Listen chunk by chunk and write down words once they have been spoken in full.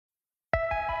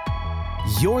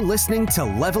You're listening to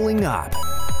Leveling Up,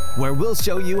 where we'll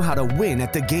show you how to win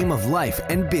at the game of life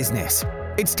and business.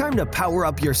 It's time to power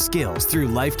up your skills through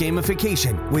life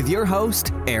gamification with your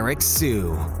host, Eric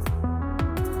Siu.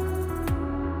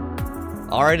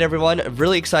 All right, everyone.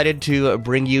 Really excited to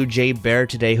bring you Jay Baer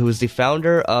today, who is the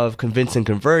founder of Convince and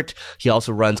Convert. He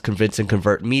also runs Convince and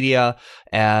Convert Media.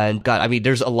 And God, I mean,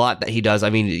 there's a lot that he does. I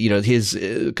mean, you know, his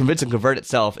Convince and Convert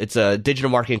itself, it's a digital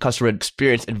marketing customer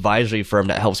experience advisory firm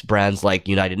that helps brands like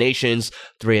United Nations,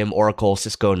 3M, Oracle,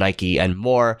 Cisco, Nike, and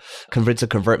more. Convince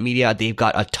and Convert Media, they've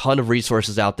got a ton of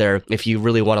resources out there. If you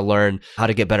really want to learn how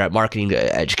to get better at marketing,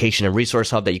 education, and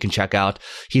resource hub that you can check out.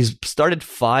 He's started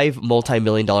 5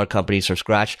 multi-million-dollar companies from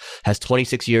scratch, has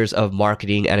 26 years of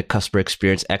marketing and a customer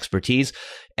experience expertise.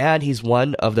 And he's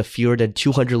one of the fewer than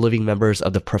 200 living members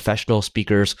of the Professional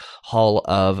Speakers Hall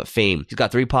of Fame. He's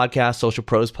got 3 podcasts, Social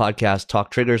Pros podcast,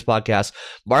 Talk Triggers podcast,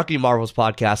 Marketing Marvels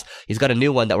podcast. He's got a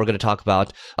new one that we're going to talk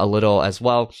about a little as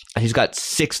well. And he's got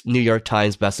 6 New York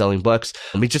Times bestselling books.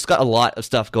 And we've just got a lot of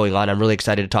stuff going on. I'm really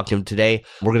excited to talk to him today.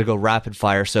 We're going to go rapid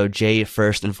fire. So Jay,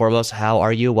 first and foremost, how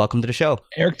are you? Welcome to the show.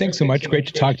 Eric, thanks so much. Great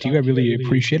to talk to you. I really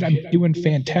appreciate it. I'm doing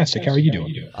fantastic. How are you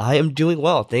doing? I am doing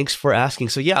well. Thanks for asking.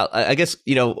 So yeah, I guess,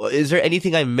 you know, is there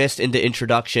anything I missed in the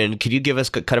introduction? Could you give us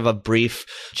kind of a brief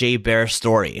Jay Baer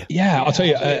story? Yeah, I'll tell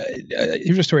you.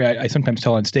 Here's a story I sometimes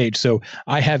tell on stage. So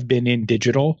I have been in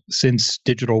digital since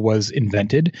digital was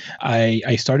invented.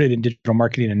 I started in digital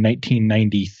marketing in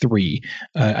 1993.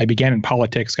 I began in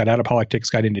politics, got out of politics,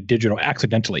 got into digital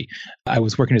accidentally. I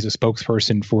was working as a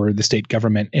spokesperson for the state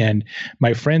government, and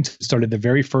my friends started the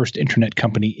very first internet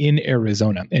company in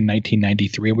Arizona in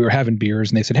 1993. We were having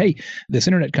beers, and they said, "Hey, this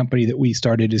internet company that we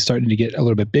started is starting to get a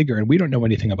little bit bigger, and we don't know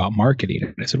anything about marketing."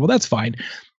 And I said, "Well, that's fine,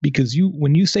 because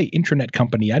when you say internet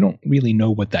company, I don't really know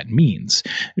what that means."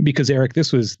 Because Eric,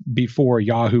 this was before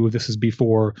Yahoo, this is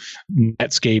before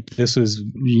Netscape, this is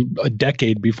a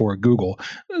decade before Google.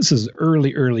 This is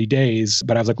early days.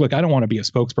 But I was like, look, I don't want to be a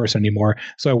spokesperson anymore.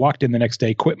 So I walked in the next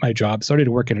day, quit my job, started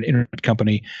to work at an internet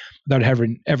company without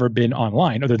having ever been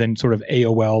online, other than sort of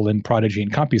AOL and Prodigy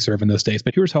and CompuServe in those days.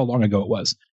 But here's how long ago it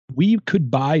was. We could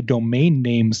buy domain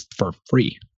names for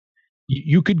free.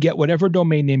 You could get whatever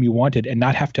domain name you wanted and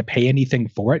not have to pay anything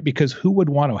for it, because who would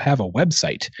want to have a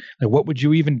website? Like, what would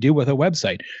you even do with a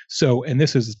website? So, and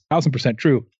this is 1,000%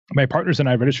 true. My partners and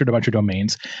I registered a bunch of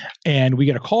domains, and we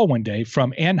get a call one day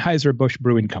from Anheuser-Busch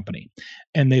Brewing Company.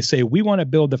 And they say, "We want to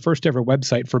build the first ever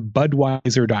website for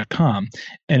Budweiser.com.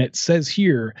 And it says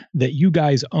here that you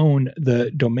guys own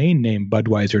the domain name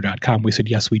Budweiser.com. We said,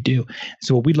 "Yes, we do."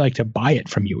 So we'd like to buy it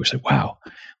from you. We said, "Wow.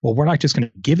 Well, we're not just going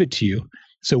to give it to you."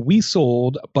 So we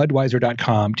sold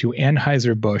Budweiser.com to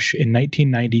Anheuser-Busch in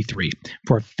 1993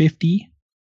 for 50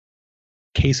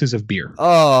 cases of beer.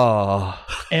 Oh.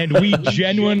 And we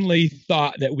genuinely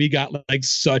thought that we got like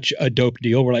such a dope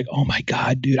deal. We're like, oh my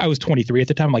God, dude. I was 23 at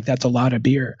the time. I'm like, that's a lot of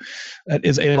beer. That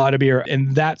is a lot of beer.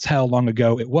 And that's how long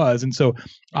ago it was. And so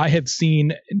I have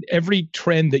seen every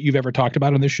trend that you've ever talked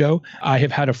about on this show. I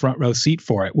have had a front row seat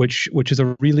for it, which is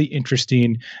a really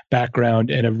interesting background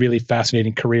and a really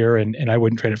fascinating career. And I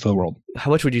wouldn't trade it for the world.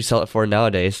 How much would you sell it for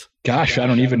nowadays? Gosh, I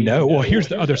don't even know. Well, here's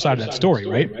the other side of that story,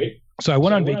 right? So I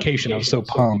went on vacation. I was so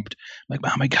pumped. I'm like,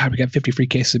 oh my God, we got 50 free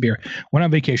cases of beer. Went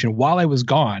on vacation. While I was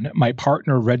gone, my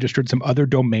partner registered some other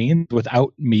domains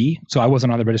without me. So I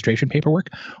wasn't on the registration paperwork.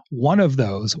 One of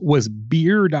those was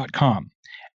beer.com.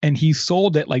 And he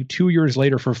sold it like 2 years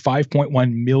later for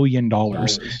 $5.1 million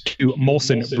to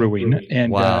Molson Brewing.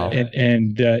 And, wow.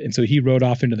 And so he rode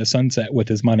off into the sunset with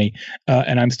his money.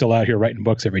 And I'm still out here writing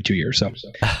books every 2 years. So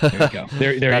there you go.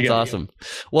 There That's you go. awesome.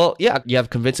 Well, yeah, you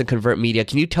have Convince and Convert Media.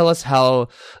 Can you tell us how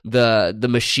the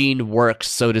machine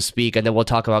works, so to speak? And then we'll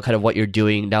talk about kind of what you're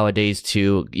doing nowadays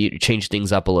to change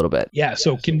things up a little bit. Yeah.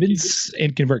 So Convince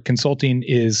and Convert Consulting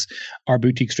is our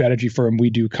boutique strategy firm. We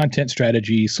do content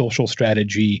strategy, social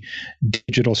strategy,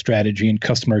 digital strategy, and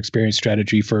customer experience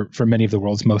strategy for many of the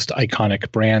world's most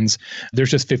iconic brands. There's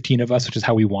just 15 of us, which is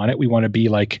how we want it. We want to be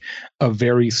like a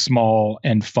very small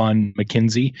and fun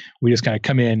McKinsey. We just kind of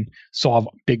come in, solve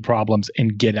big problems,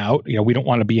 and get out. You know, we don't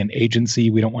want to be an agency.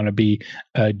 We don't want to be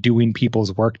doing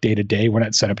people's work day to day. We're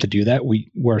not set up to do that.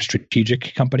 We're a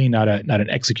strategic company, not an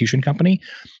execution company.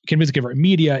 Convince and Convert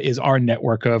Media is our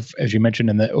network of, as you mentioned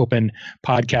in the open,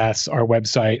 podcasts, our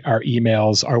website, our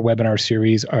emails, our webinar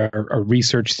series, our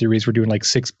research series. We're doing like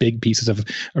 6 big pieces of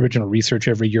original research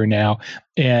every year now.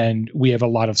 And we have a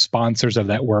lot of sponsors of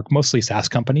that work, mostly SaaS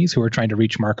companies who are trying to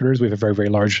reach marketers. We have a very, very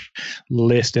large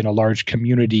list and a large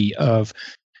community of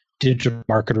digital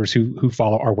marketers who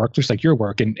follow our work, just like your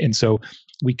work. And so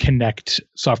we connect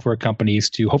software companies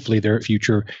to hopefully their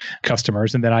future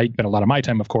customers. And then I spend a lot of my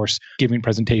time, of course, giving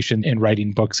presentation and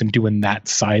writing books and doing that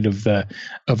side of the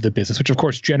business, which of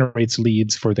course generates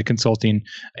leads for the consulting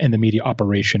and the media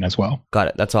operation as well. Got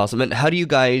it. That's awesome. And how do you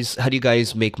guys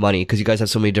make money? Because you guys have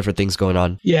so many different things going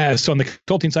on. Yeah. So on the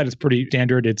consulting side, it's pretty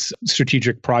standard. It's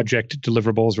strategic project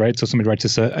deliverables, right? So somebody writes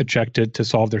us a check to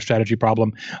solve their strategy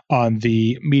problem. On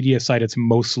the media side, it's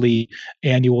mostly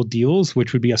annual deals,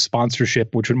 which would be a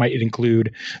sponsorship, which might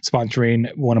include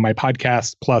sponsoring one of my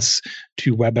podcasts, plus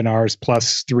 2 webinars,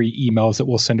 plus 3 emails that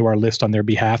we'll send to our list on their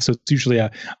behalf. So it's usually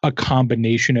a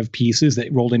combination of pieces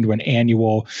that roll into an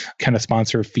annual kind of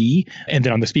sponsor fee. And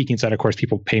then on the speaking side, of course,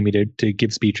 people pay me to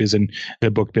give speeches, and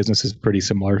the book business is pretty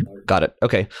similar. Got it.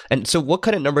 Okay. And so what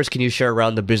kind of numbers can you share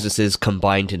around the businesses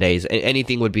combined today?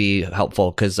 Anything would be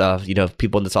helpful because,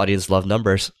 people in this audience love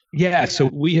numbers. Yeah, so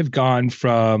we've been on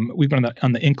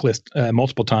the Inc. list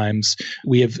multiple times.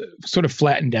 We have sort of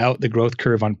flattened out the growth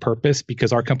curve on purpose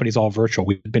because our company's all virtual.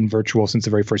 We've been virtual since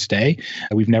the very first day.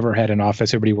 We've never had an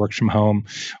office. Everybody works from home,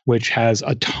 which has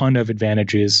a ton of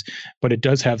advantages, but it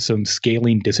does have some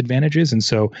scaling disadvantages. And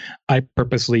so I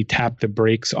purposely tapped the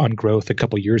brakes on growth a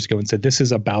couple of years ago and said, this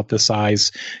is about the size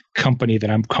company that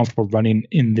I'm comfortable running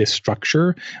in this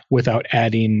structure without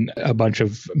adding a bunch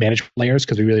of management layers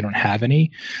because we really don't have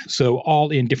any. So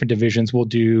all in different divisions, we'll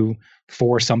do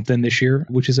 4 something this year,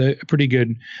 which is a pretty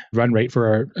good run rate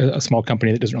for a small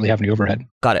company that doesn't really have any overhead.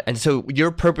 Got it. And so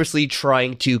you're purposely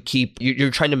trying to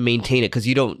you're trying to maintain it because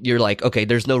you're like, okay,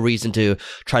 there's no reason to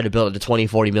try to build it to 20,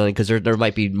 40 million because there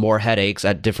might be more headaches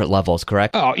at different levels,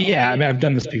 correct? Oh, yeah. I mean, I've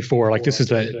done this before. Like this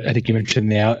is I think you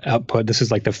mentioned the output. This is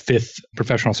like the 5th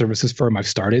professional services firm I've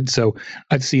started. So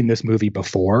I've seen this movie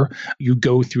before. You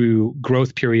go through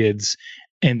growth periods.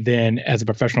 And then as a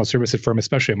professional services firm,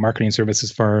 especially a marketing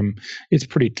services firm, it's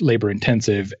pretty labor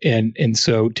intensive. And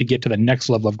so to get to the next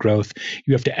level of growth,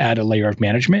 you have to add a layer of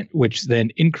management, which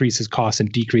then increases costs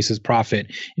and decreases profit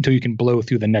until you can blow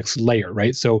through the next layer,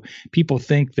 right? So people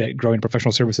think that growing a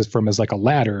professional services firm is like a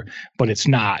ladder, but it's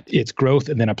not. It's growth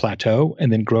and then a plateau,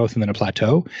 and then growth and then a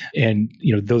plateau. And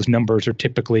those numbers are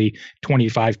typically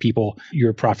 25 people,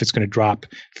 your profit's going to drop,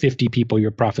 50 people, your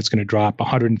profit's going to drop,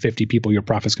 150 people, your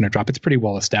profit's going to drop. It's pretty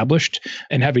well established.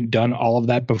 And having done all of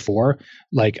that before,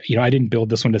 I didn't build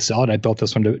this one to sell it. I built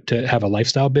this one to have a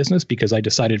lifestyle business because I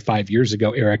decided 5 years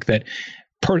ago, Eric, that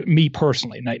me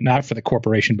personally, not for the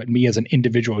corporation, but me as an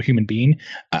individual human being,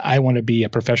 I want to be a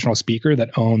professional speaker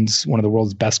that owns one of the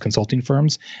world's best consulting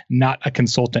firms, not a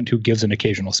consultant who gives an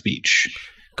occasional speech.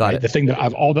 Got it. The thing that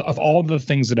of all the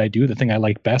things that I do, the thing I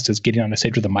like best is getting on a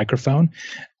stage with a microphone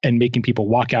and making people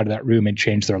walk out of that room and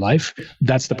change their life.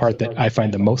 That's the part that I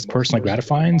find the most personally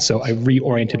gratifying. So I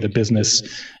reoriented the business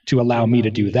to allow me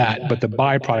to do that. But the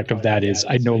byproduct of that is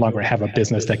I no longer have a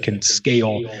business that can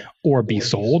scale or be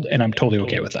sold, and I'm totally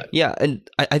okay with that. Yeah, and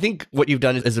I think what you've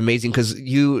done is amazing because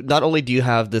you not only do you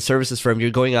have the services firm,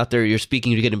 you're going out there, you're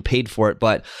speaking, you're getting paid for it,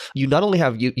 but you not only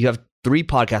have you have 3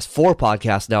 podcasts, 4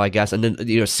 podcasts now, I guess, and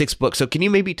then 6 books. So can you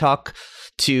maybe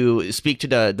speak to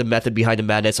the method behind the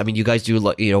madness? I mean, you guys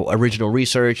do original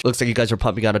research. Looks like you guys are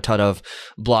pumping out a ton of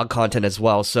blog content as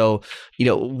well. So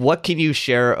what can you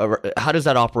share? How does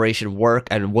that operation work,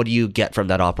 and what do you get from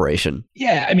that operation?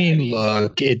 Yeah, I mean,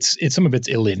 look, it's some of it's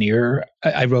illinear.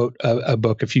 I wrote a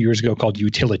book a few years ago called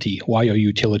Utility,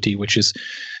 Utility, which is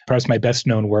perhaps my best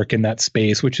known work in that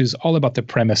space, which is all about the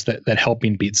premise that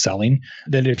helping beats selling.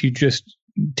 That if you just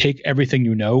take everything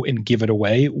you know and give it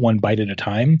away one bite at a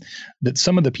time, that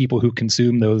some of the people who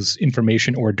consume those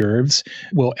information hors d'oeuvres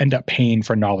will end up paying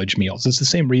for knowledge meals. It's the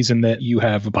same reason that you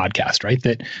have a podcast, right?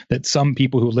 That some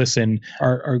people who listen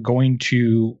are going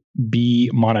to be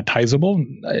monetizable.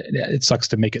 It sucks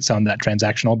to make it sound that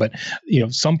transactional, but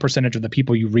some percentage of the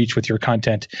people you reach with your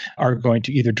content are going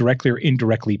to either directly or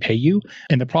indirectly pay you.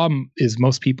 And the problem is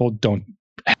most people don't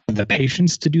have the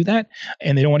patience to do that,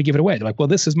 and they don't want to give it away. They're like, well,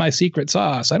 this is my secret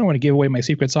sauce. I don't want to give away my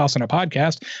secret sauce on a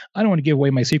podcast. I don't want to give away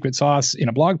my secret sauce in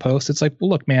a blog post. It's like, well,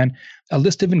 look, man, a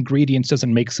list of ingredients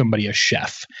doesn't make somebody a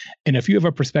chef. And if you have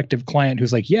a prospective client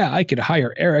who's like, yeah, I could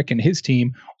hire Eric and his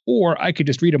team, or I could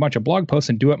just read a bunch of blog posts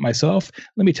and do it myself.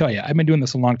 Let me tell you, I've been doing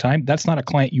this a long time. That's not a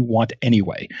client you want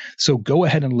anyway. So go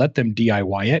ahead and let them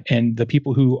DIY it. And the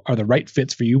people who are the right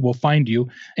fits for you will find you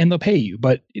and they'll pay you.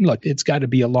 But look, it's got to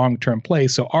be a long-term play.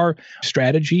 So our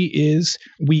strategy is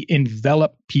we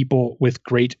envelop people with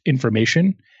great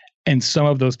information, and some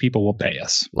of those people will pay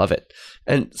us. Love it.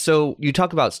 And so you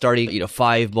talk about starting,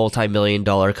 5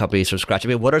 multi-million-dollar companies from scratch. I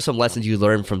mean, what are some lessons you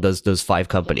learned from those 5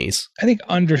 companies? I think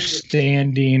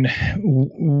understanding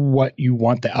what you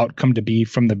want the outcome to be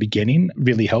from the beginning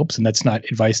really helps. And that's not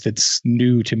advice that's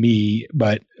new to me,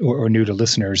 or new to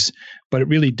listeners. But it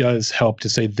really does help to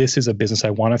say, this is a business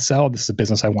I want to sell. This is a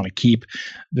business I want to keep.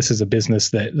 This is a business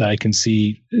that I can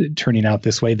see turning out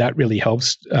this way. That really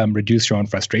helps reduce your own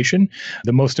frustration.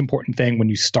 The most important thing when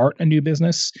you start a new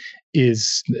business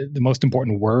is the most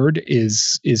important word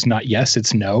is not yes,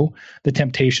 it's no. The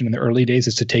temptation in the early days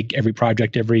is to take every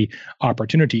project, every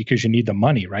opportunity, because you need the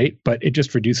money, right? But it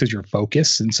just reduces your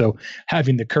focus. And so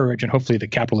having the courage and hopefully the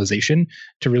capitalization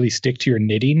to really stick to your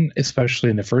knitting, especially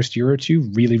in the first year or two,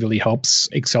 really, really helps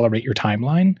accelerate your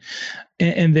timeline.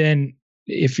 And then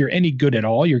if you're any good at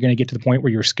all, you're going to get to the point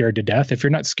where you're scared to death. If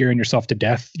you're not scaring yourself to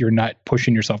death, you're not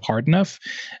pushing yourself hard enough.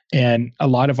 And a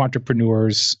lot of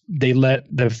entrepreneurs, they let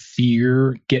the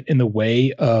fear get in the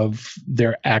way of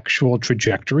their actual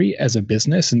trajectory as a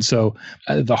business. And so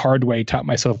the hard way, taught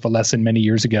myself a lesson many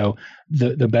years ago.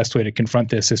 The best way to confront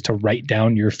this is to write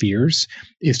down your fears,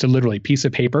 is to literally piece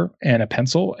of paper and a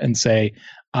pencil and say,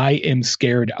 I am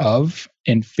scared of,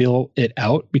 and fill it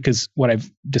out. Because what I've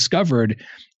discovered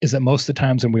is that most of the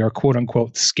times when we are quote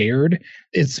unquote scared,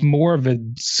 it's more of a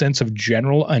sense of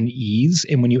general unease.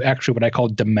 And when you actually, what I call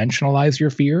dimensionalize your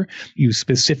fear, you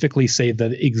specifically say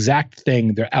the exact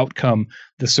thing, the outcome,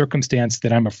 the circumstance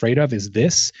that I'm afraid of is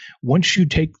this. Once you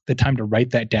take the time to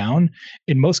write that down,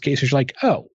 in most cases, you're like,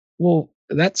 oh, well,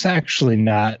 that's actually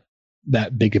not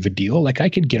that big of a deal. Like I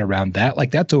could get around that.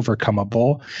 Like that's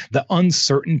overcomable. The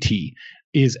uncertainty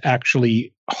is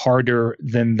actually harder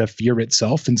than the fear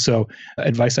itself. And so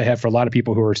advice I have for a lot of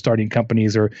people who are starting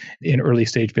companies or in early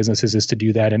stage businesses is to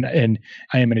do that. And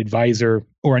I am an advisor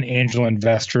or an angel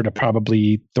investor to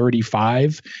probably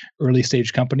 35 early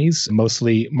stage companies,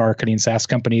 mostly marketing SaaS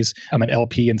companies. I'm an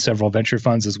LP in several venture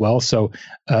funds as well. So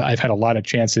I've had a lot of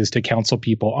chances to counsel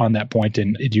people on that point,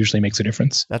 and it usually makes a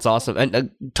difference. That's awesome.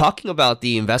 And talking about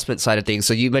the investment side of things,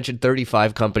 so you mentioned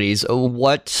 35 companies.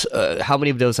 How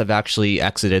many of those have actually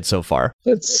exited so far?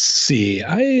 Let's see.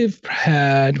 I've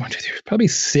had probably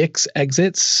 6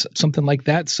 exits, something like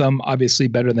that. Some obviously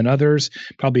better than others.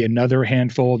 Probably another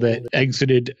handful that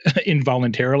exited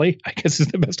involuntarily, I guess is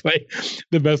the best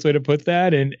way to put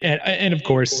that. And of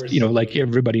course, like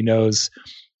everybody knows,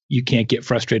 you can't get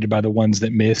frustrated by the ones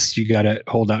that miss. You got to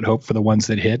hold out hope for the ones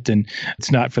that hit. And it's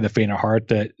not for the faint of heart.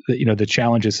 That the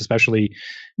challenges, especially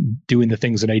doing the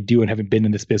things that I do and haven't been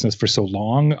in this business for so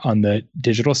long on the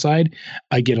digital side,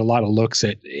 I get a lot of looks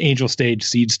at angel stage,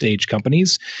 seed stage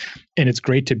companies. And it's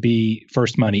great to be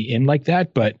first money in like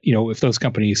that. But, if those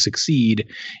companies succeed,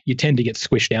 you tend to get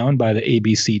squished down by the A,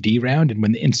 B, C, D round. And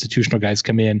when the institutional guys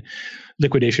come in,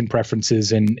 liquidation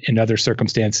preferences and other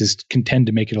circumstances can tend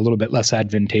to make it a little bit less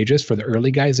advantageous for the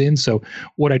early guys in. So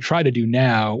what I try to do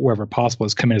now, wherever possible,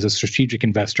 is come in as a strategic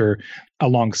investor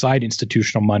alongside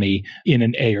institutional money in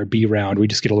an A or B round. We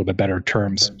just get a little bit better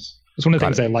terms. It's one of the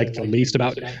things I like the least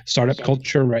about startup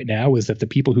culture right now is that the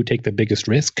people who take the biggest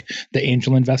risk, the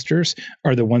angel investors,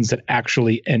 are the ones that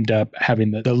actually end up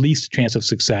having the least chance of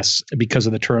success because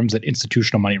of the terms that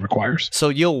institutional money requires. So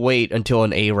you'll wait until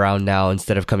an A round now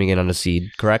instead of coming in on a seed,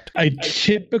 correct? I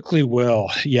typically will.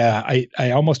 Yeah,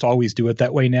 I almost always do it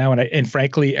that way now. And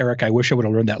frankly, Eric, I wish I would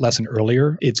have learned that lesson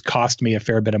earlier. It's cost me a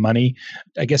fair bit of money.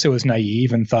 I guess I was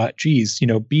naive and thought, geez,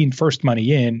 being first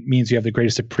money in means you have the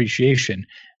greatest appreciation.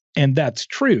 And that's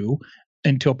true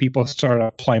until people start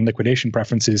applying liquidation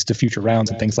preferences to future rounds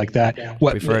and things like that.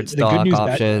 Preferred stock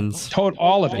options.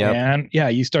 All of it, man. Yeah,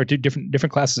 you start to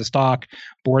different classes of stock,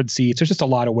 board seats. There's just a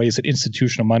lot of ways that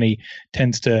institutional money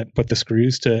tends to put the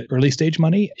screws to early stage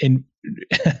money. And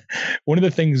one of the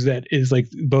things that is like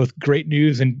both great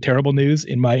news and terrible news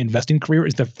in my investing career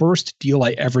is the first deal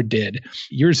I ever did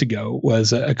years ago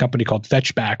was a company called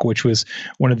Fetchback, which was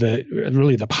one of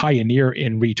the pioneer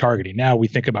in retargeting. Now we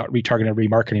think about retargeting and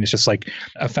remarketing as just like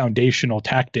a foundational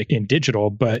tactic in digital,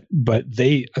 but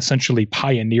they essentially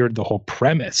pioneered the whole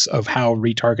premise of how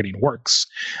retargeting works.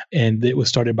 And it was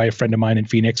started by a friend of mine in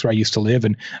Phoenix where I used to live,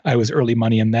 and I was early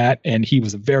money in that. And he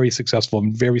was a very successful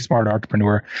and very smart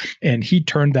entrepreneur. And he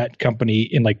turned that company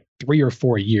in like 3 or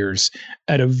 4 years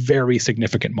at a very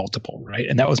significant multiple, right?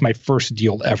 And that was my first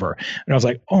deal ever. And I was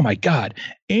like, oh my God,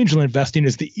 angel investing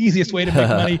is the easiest way to make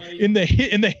money in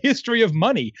the history of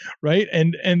money, right?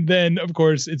 And then of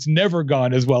course it's never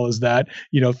gone as well as that.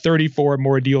 34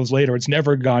 more deals later, it's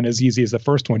never gone as easy as the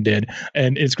first one did.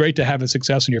 And it's great to have a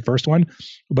success in your first one,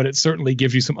 but it certainly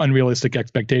gives you some unrealistic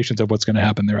expectations of what's going to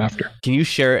happen thereafter. Can you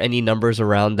share any numbers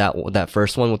around that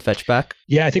first one with Fetchback?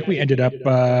 Yeah, I think we ended up, we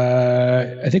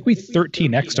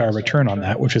 13x'd our return on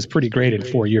that, which is pretty great in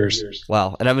 4 years.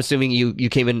 Wow. And I'm assuming you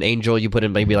came in angel, you put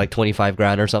in maybe like 25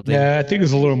 grand or something? Yeah, I think it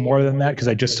was a little more than that because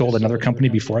I just sold another company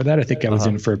before that. I think I was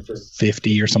in for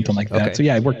 50 or something like that. Okay. So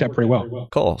yeah, it worked out pretty well.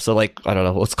 Cool. So like, I don't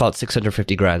know, let's call it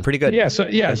 650 grand. Pretty good. Yeah. So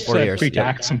yeah, it's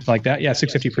pre-tax, something like that. Yeah,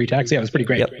 650 pre-tax. Yeah, it was pretty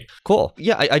great. Yep. Cool.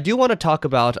 Yeah, I do want to talk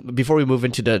about, before we move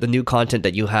into the new content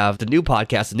that you have, the new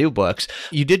podcast, the new books,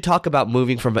 you did talk about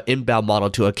moving from an inbound model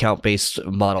to account-based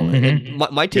model. Mm-hmm.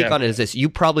 And my take on it is this: you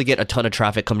probably get a ton of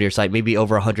traffic come to your site, maybe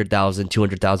over 100,000,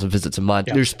 200,000 visits a month.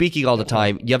 Yeah. You're speaking all the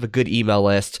time. You have a good email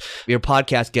list. Your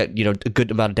podcast get a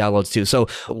good amount of downloads too. So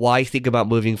why think about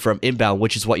moving from inbound,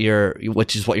 which is what you're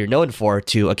known for,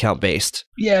 to account-based?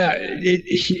 Yeah,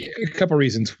 a couple of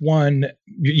reasons. One,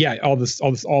 yeah, all those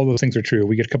things are true.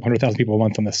 We get a couple 100,000 people a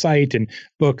month on the site, and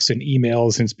books and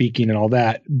emails and speaking and all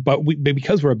that. But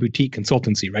because we're a boutique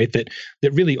consultancy, right, that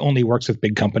really only works with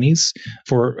big companies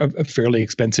for a fairly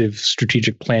expensive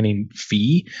strategic planning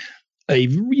fee, a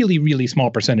really, really small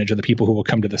percentage of the people who will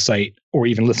come to the site or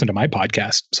even listen to my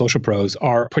podcast, Social Pros,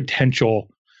 are potential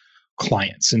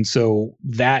clients. And so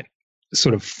that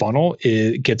sort of funnel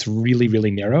gets really,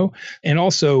 really narrow. And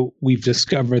also, we've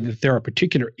discovered that there are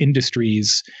particular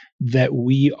industries that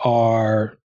we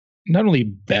are not only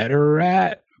better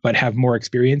at, but have more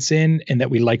experience in, and that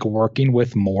we like working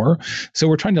with more. So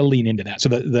we're trying to lean into that. So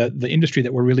the industry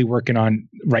that we're really working on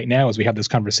right now as we have this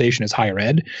conversation is higher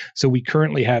ed. So we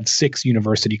currently have 6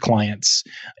 university clients,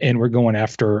 and we're going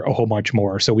after a whole bunch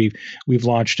more. So we've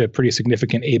launched a pretty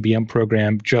significant ABM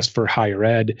program just for higher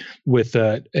ed with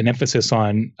an emphasis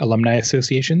on alumni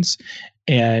associations.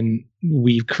 And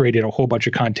we've created a whole bunch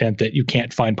of content that you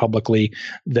can't find publicly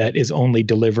that is only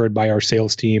delivered by our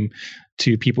sales team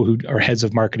to people who are heads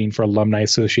of marketing for alumni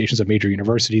associations of major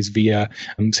universities via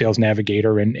Sales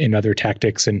Navigator and other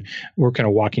tactics. And we're kind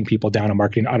of walking people down a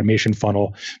marketing automation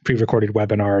funnel, pre-recorded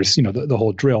webinars, the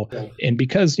whole drill. And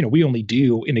because, we only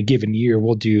do in a given year,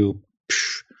 we'll do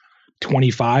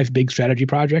 25 big strategy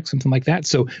projects, something like that.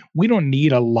 So we don't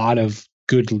need a lot of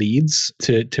good leads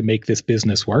to make this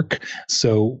business work.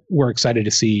 So we're excited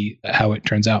to see how it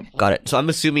turns out. Got it. So I'm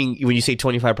assuming when you say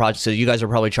 25 projects, so you guys are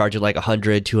probably charging like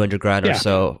 100, 200 grand or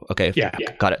so. Okay. Yeah.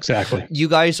 Got it. Exactly. You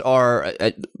guys are,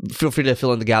 feel free to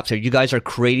fill in the gaps here. You guys are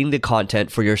creating the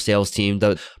content for your sales team,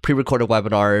 the pre-recorded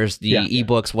webinars, the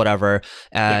ebooks, whatever.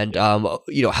 And,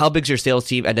 how big's your sales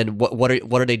team? And then what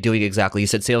are they doing exactly? You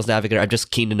said Sales Navigator. I'm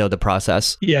just keen to know the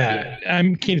process. Yeah.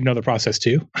 I'm keen to know the process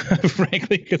too,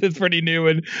 frankly, because it's pretty new.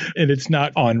 And it's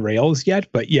not on rails yet.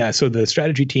 But yeah, so the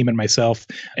strategy team and myself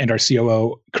and our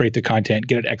COO create the content,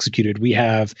 get it executed. We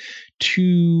have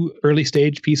 2 early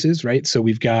stage pieces, right? So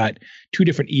we've got 2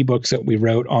 different ebooks that we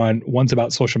wrote on. One's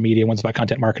about social media, one's about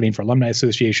content marketing for alumni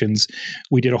associations.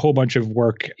 We did a whole bunch of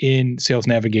work in Sales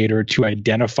Navigator to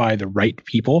identify the right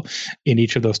people in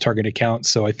each of those target accounts.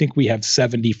 So I think we have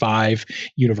 75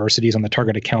 universities on the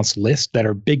target accounts list that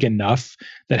are big enough,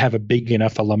 that have a big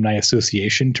enough alumni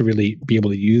association to really be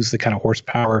able to use the kind of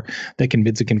horsepower that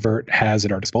Convince and Convert has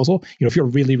at our disposal. If you're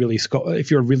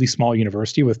a really small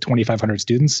university with 2,500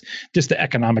 students, just the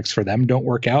economics for them don't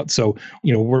work out. So,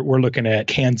 we're looking at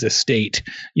Kansas State,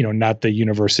 not the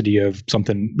university of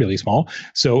something really small.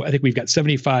 So I think we've got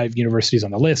 75 universities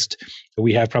on the list.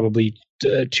 We have probably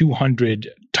 200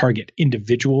 target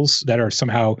individuals that are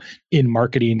somehow in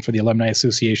marketing for the alumni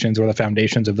associations or the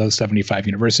foundations of those 75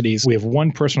 universities. We have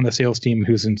one person on the sales team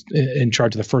who's in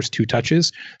charge of the first 2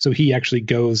 touches. So he actually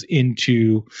goes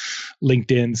into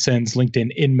LinkedIn, sends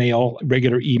LinkedIn in-mail,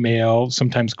 regular email,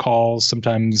 sometimes calls,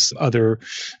 sometimes other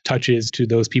touches to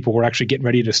those people. We're actually getting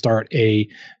ready to start a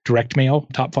direct mail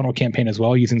top funnel campaign as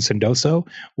well using Sendoso,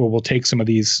 where we'll take some of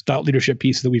these thought leadership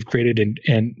pieces that we've created,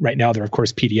 and right now they're of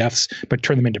course PDFs, but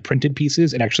turn them into printed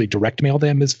pieces and actually direct mail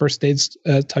them as first stage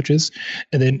touches.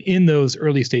 And then in those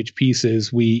early stage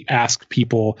pieces, we ask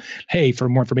people, hey, for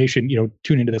more information,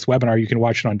 tune into this webinar. You can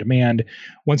watch it on demand.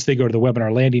 Once they go to the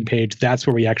webinar landing page, that's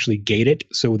where we actually gate it.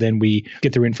 So then we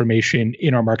get their information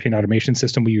in our marketing automation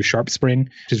system. We use SharpSpring,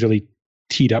 which is really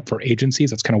teed up for agencies.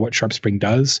 That's kind of what SharpSpring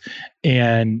does.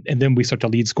 And then we start to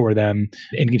lead score them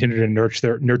and continue to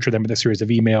nurture them with a series of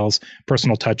emails,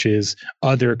 personal touches,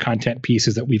 other content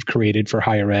pieces that we've created for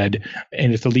higher ed.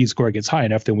 And if the lead score gets high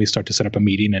enough, then we start to set up a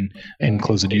meeting and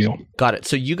close a deal. Got it.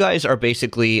 So you guys are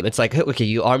basically, it's like, okay,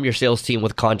 you arm your sales team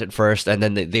with content first, and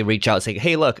then they reach out saying,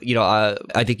 hey, look,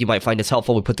 I think you might find this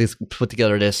helpful. We put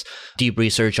together this deep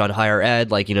research on higher ed,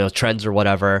 like, trends or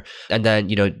whatever. And then,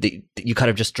 you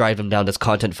kind of just drive them down this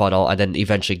content funnel and then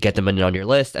eventually get them in on your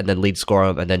list and then lead score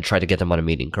them and then try to get them on a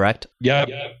meeting, correct? Yep.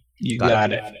 You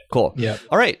got it. Cool. Yeah.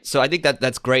 All right. So I think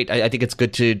that's great. I think it's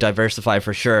good to diversify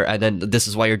for sure. And then this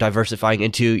is why you're diversifying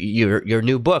into your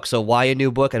new book. So why a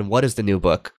new book and what is the new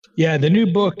book? Yeah, the new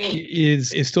book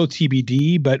is still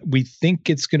TBD, but we think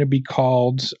it's going to be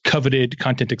called Coveted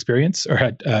Content Experience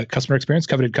or Customer Experience,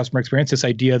 Coveted Customer Experience. This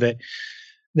idea that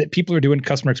people are doing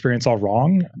customer experience all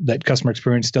wrong, that customer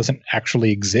experience doesn't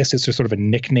actually exist. It's just sort of a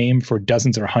nickname for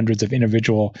dozens or hundreds of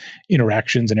individual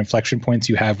interactions and inflection points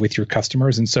you have with your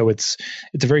customers. And so it's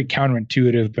a very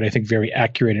counterintuitive, but I think very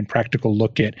accurate and practical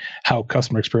look at how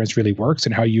customer experience really works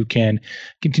and how you can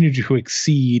continue to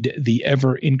exceed the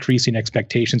ever increasing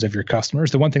expectations of your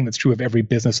customers. The one thing that's true of every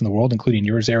business in the world, including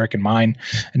yours, Eric, and mine,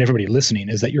 and everybody listening,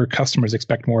 is that your customers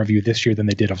expect more of you this year than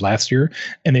they did of last year,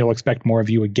 and they will expect more of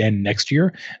you again next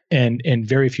year. And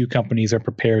very few companies are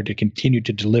prepared to continue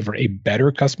to deliver a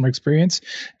better customer experience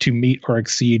to meet or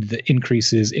exceed the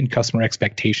increases in customer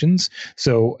expectations.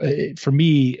 So for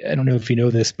me, I don't know if you know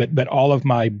this, but all of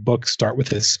my books start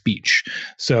with a speech.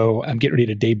 So I'm getting ready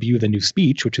to debut the new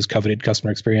speech, which is Coveted Customer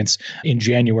Experience, in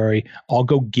January. I'll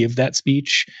go give that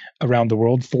speech around the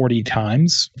world 40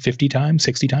 times, 50 times,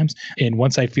 60 times. And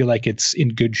once I feel like it's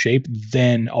in good shape,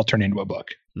 then I'll turn it into a book.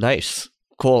 Nice.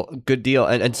 Cool. Good deal.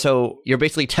 And so you're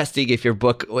basically testing if your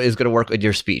book is going to work with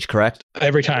your speech, correct?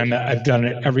 Every time I've done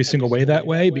it every single way that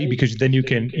way, because then you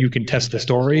can test the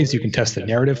stories, you can test the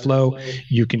narrative flow,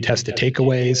 you can test the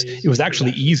takeaways. It was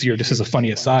actually easier, just as a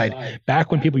funny aside, back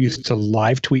when people used to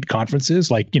live tweet conferences,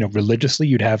 like, religiously,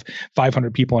 you'd have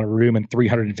 500 people in a room and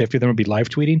 350 of them would be live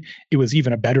tweeting. It was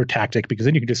even a better tactic because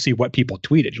then you can just see what people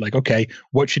tweeted. You're like, okay,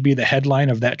 what should be the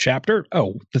headline of that chapter?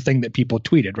 Oh, the thing that people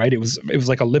tweeted, right? It was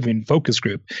like a living focus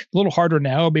group. A little harder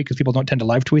now because people don't tend to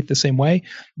live tweet the same way,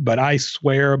 but I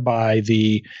swear by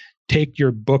the take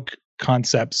your book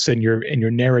concepts and your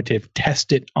narrative,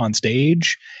 test it on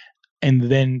stage, and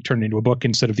then turn it into a book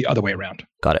instead of the other way around.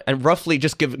 Got it. And roughly,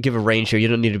 just give a range here. You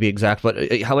don't need to be exact,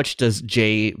 but how much does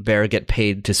Jay Baer get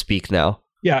paid to speak now?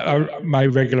 Yeah, my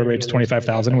regular rate's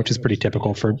 $25,000, which is pretty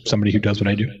typical for somebody who does what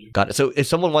I do. Got it. So if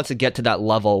someone wants to get to that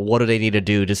level, what do they need to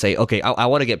do to say, okay, I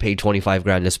want to get paid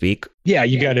 $25,000 to speak? Yeah,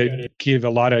 you got to give a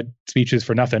lot of speeches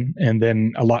for nothing, and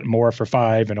then a lot more for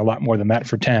 5, and a lot more than that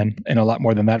for 10, and a lot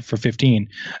more than that for 15.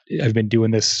 I've been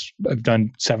doing this. I've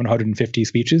done 750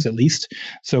 speeches at least,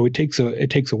 so it takes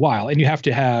a while, and you have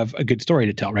to have a good story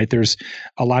to tell, right? There's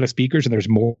a lot of speakers, and there's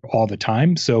more all the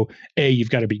time. So A,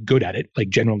 you've got to be good at it, like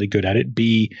generally good at it.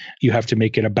 B, you have to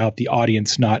make it about the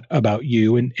audience, not about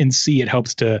you, and C, it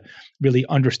helps to really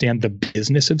understand the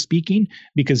business of speaking,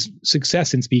 because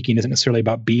success in speaking isn't necessarily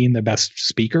about being the best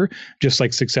speaker, just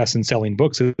like success in selling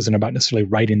books isn't about necessarily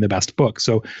writing the best book.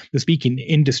 So the speaking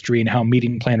industry and how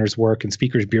meeting planners work and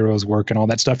speakers bureaus work and all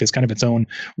that stuff is kind of its own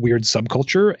weird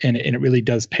subculture. And it really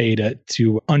does pay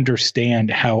to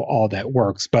understand how all that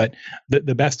works. But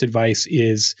the best advice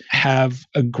is have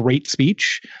a great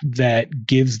speech that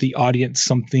gives the audience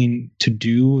something to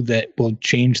do that will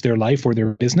change their life or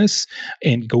their business,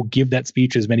 and go give that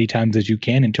speech as many times as you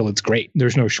can until it's great.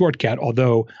 There's no shortcut,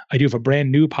 although I do have a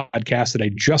brand new podcast that I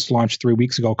just launched 3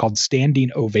 weeks ago called Standing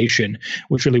Ovation,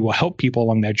 which really will help people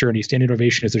along that journey. Standing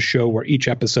Ovation is a show where each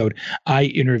episode I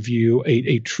interview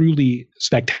a truly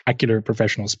spectacular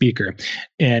professional speaker.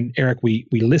 And Eric, we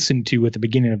listen to at the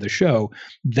beginning of the show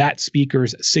that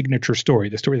speaker's signature story,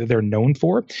 the story that they're known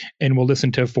for, and we'll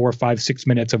listen to 4, 5, 6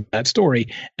 minutes of that story.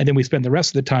 And then we spend the rest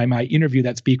of the time, I interview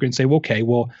that speaker and say, well, okay,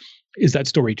 is that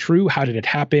story true? How did it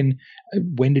happen?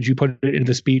 When did you put it into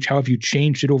the speech? How have you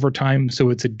changed it over time? So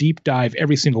it's a deep dive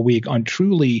every single week on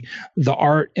truly the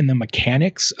art and the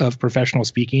mechanics of professional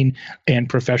speaking and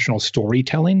professional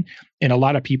storytelling. And a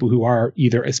lot of people who are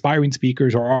either aspiring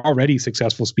speakers or are already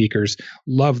successful speakers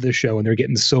love the show, and they're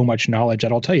getting so much knowledge.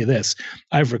 And I'll tell you this,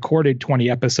 I've recorded 20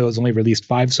 episodes, only released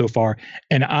 5 so far.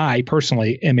 And I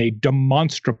personally am a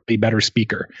demonstrably better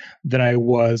speaker than I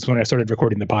was when I started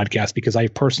recording the podcast, because I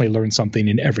personally learned learn something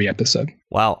in every episode.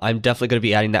 Wow, I'm definitely going to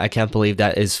be adding that. I can't believe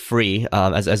that is free.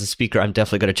 As a speaker, I'm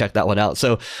definitely going to check that one out.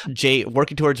 So, Jay,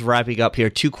 working towards wrapping up here,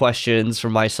 2 questions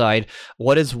from my side.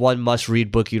 What is one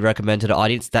must-read book you'd recommend to the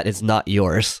audience that is not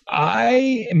yours?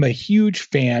 I am a huge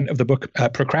fan of the book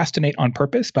Procrastinate on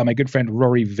Purpose by my good friend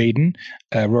Rory Vaden.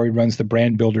 Rory runs the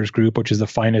Brand Builders Group, which is the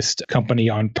finest company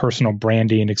on personal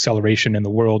branding and acceleration in the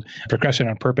world.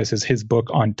 Procrastinate on Purpose is his book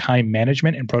on time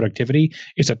management and productivity.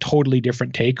 It's a totally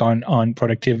different take on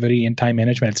productivity and time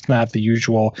management. It's not the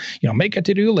usual, make a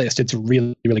to-do list. It's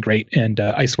really, really great. And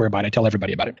I swear by it. I tell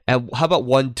everybody about it. And how about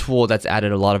one tool that's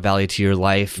added a lot of value to your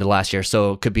life in the last year?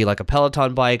 So it could be like a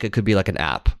Peloton bike. It could be like an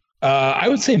app. I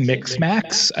would say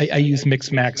Mixmax. I use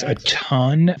Mixmax a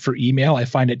ton for email. I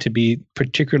find it to be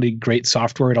particularly great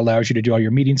software. It allows you to do all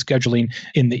your meeting scheduling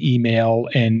in the email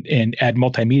and add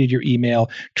multimedia to your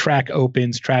email, track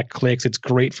opens, track clicks. It's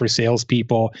great for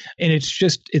salespeople. And it's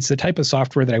the type of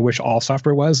software that I wish all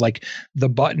software was. Like the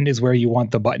button is where you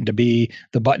want the button to be.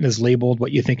 The button is labeled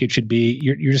what you think it should be.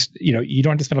 You're just, you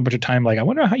don't have to spend a bunch of time like, I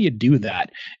wonder how you do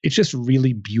that. It's just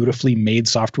really beautifully made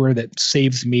software that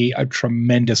saves me a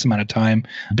tremendous amount of time.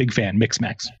 Big fan,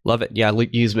 Mixmax. Love it. Yeah, I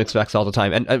use Mixmax all the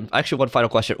time. And actually, one final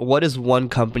question. What is one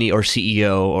company or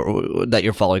CEO or that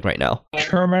you're following right now?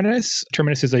 Terminus.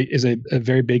 Terminus is a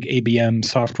very big ABM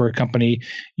software company.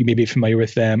 You may be familiar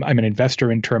with them. I'm an investor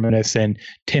in Terminus, and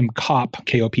Tim Kopp,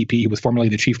 K-O-P-P, who was formerly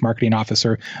the chief marketing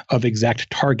officer of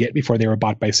ExactTarget before they were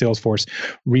bought by Salesforce,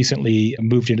 recently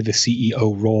moved into the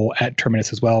CEO role at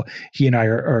Terminus as well. He and I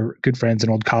are good friends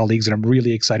and old colleagues, and I'm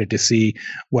really excited to see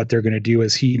what they're going to do.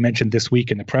 As he mentioned this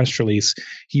week in the press release,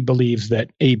 he believes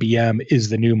that ABM is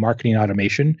the new marketing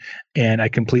automation, and I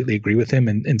completely agree with him.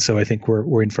 And so I think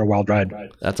we're in for a wild ride.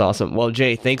 That's awesome. Well,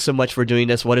 Jay, thanks so much for doing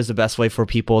this. What is the best way for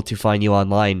people to find you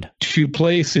online? 2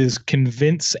 places.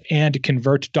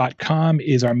 convinceandconvert.com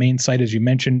is our main site, as you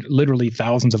mentioned. Literally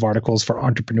thousands of articles for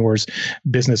entrepreneurs,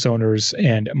 business owners,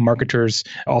 and marketers.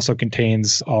 Also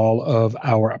contains all of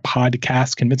our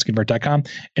podcasts, convinceandconvert.com.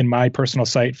 And my personal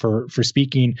site for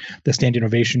speaking, the Stand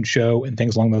Innovation Show, and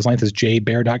things along those lines is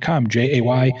jaybaer.com,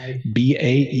 jaybaer.com.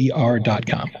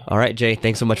 All right, Jay,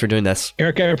 thanks so much for doing this.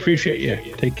 Eric, I appreciate you.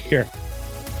 Take care.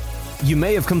 You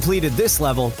may have completed this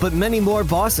level, but many more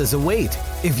bosses await.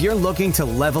 If you're looking to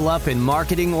level up in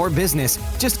marketing or business,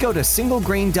 just go to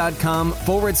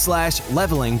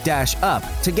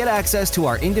singlegrain.com/leveling-up to get access to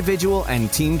our individual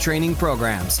and team training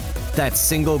programs. That's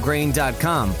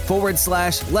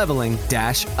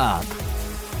singlegrain.com/leveling-up.